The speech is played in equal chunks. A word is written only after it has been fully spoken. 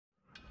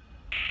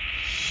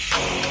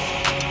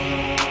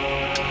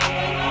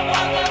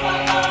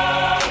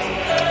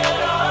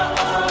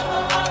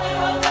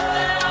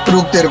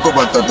रुक तेरे को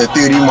बताते,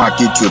 तेरी माँ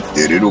की चुत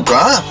तेरी,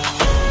 रुका।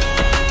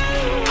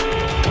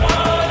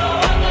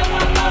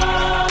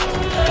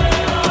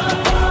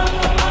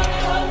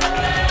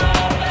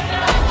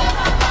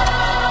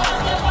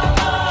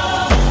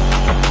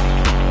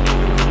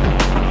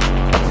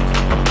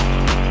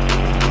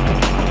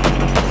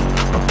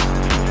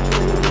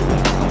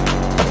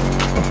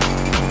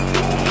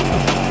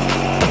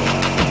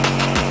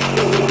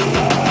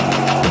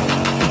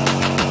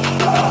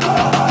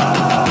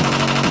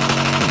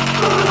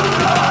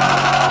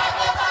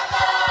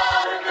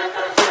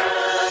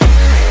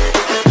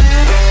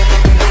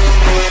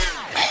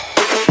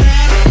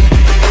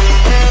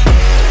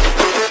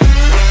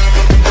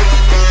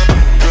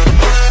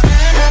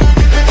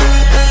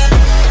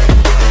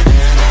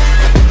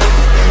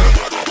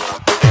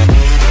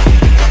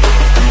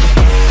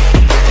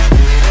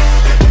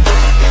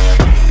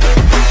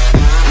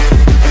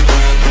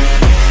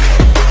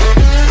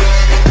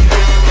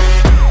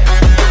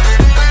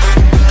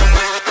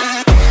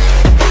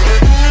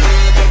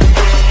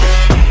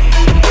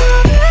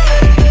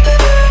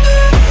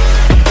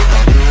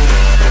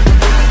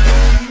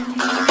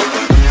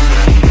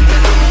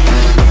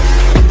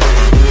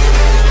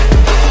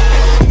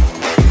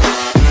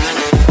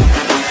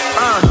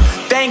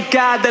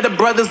 That the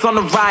brothers on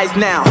the rise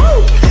now.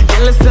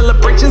 Endless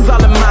celebrations all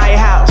in my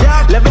house.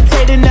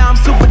 Levitating now, I'm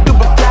super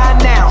duper fly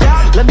now.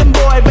 London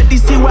boy, but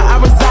DC where I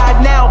reside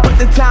now. Put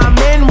the time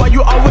in while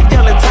you always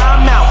yelling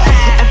time out.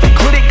 And they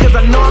quit it, cause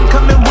I know I'm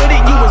coming with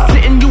it. You were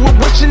sitting, you were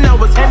wishing I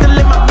was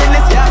handling my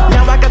business.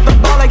 Now I got the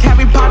ball like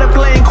Harry Potter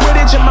playing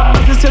Quidditch. And my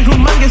business is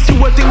humongous,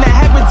 you would think that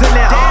heaven's in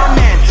it. Damn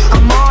man,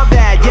 I'm all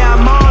that, yeah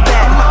I'm all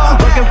that.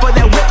 Working for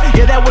that whip,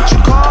 yeah that what you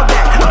call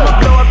that. I'ma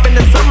blow up in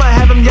the summer,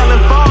 have them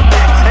yelling fall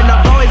back. And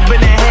I've always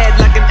been ahead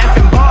like an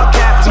effing ball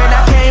cap. Man,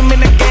 I came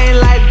in the game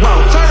like whoa.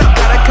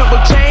 Got a couple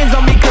chains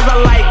on me cause I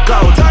like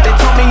gold. They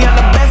told me I'm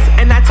the best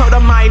and I told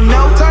them I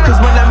know. Cause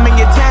when I'm in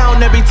your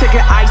town, every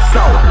ticket I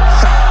sold.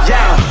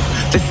 Yeah,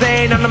 they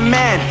saying I'm the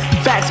man.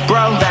 Facts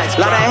bro,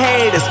 lot of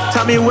haters,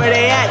 tell me where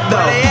they at though.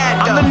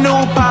 I'm the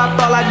new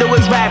pop, all I do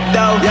is rap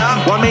though.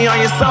 Want me on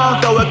your song,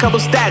 throw a couple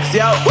stacks,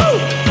 yo.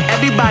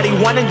 Everybody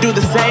wanna do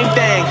the same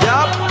thing,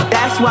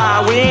 that's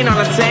why we ain't on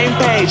the same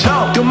page.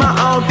 Do my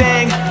own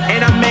thing,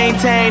 and I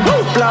maintain.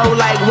 Flow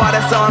like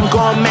water, so I'm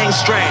going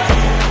mainstream.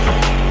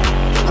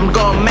 I'm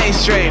going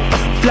mainstream.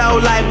 Flow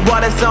like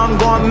water, so I'm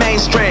going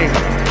mainstream.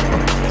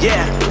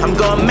 Yeah, I'm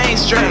going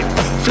mainstream.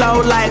 Flow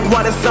like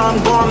water, so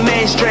I'm going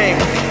mainstream.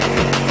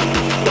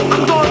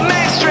 I'm going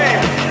mainstream.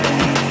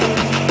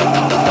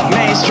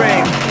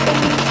 Mainstream.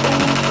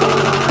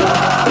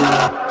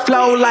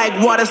 Flow like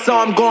water, so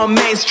I'm going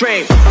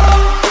mainstream.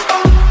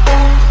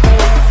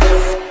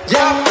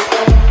 Yeah.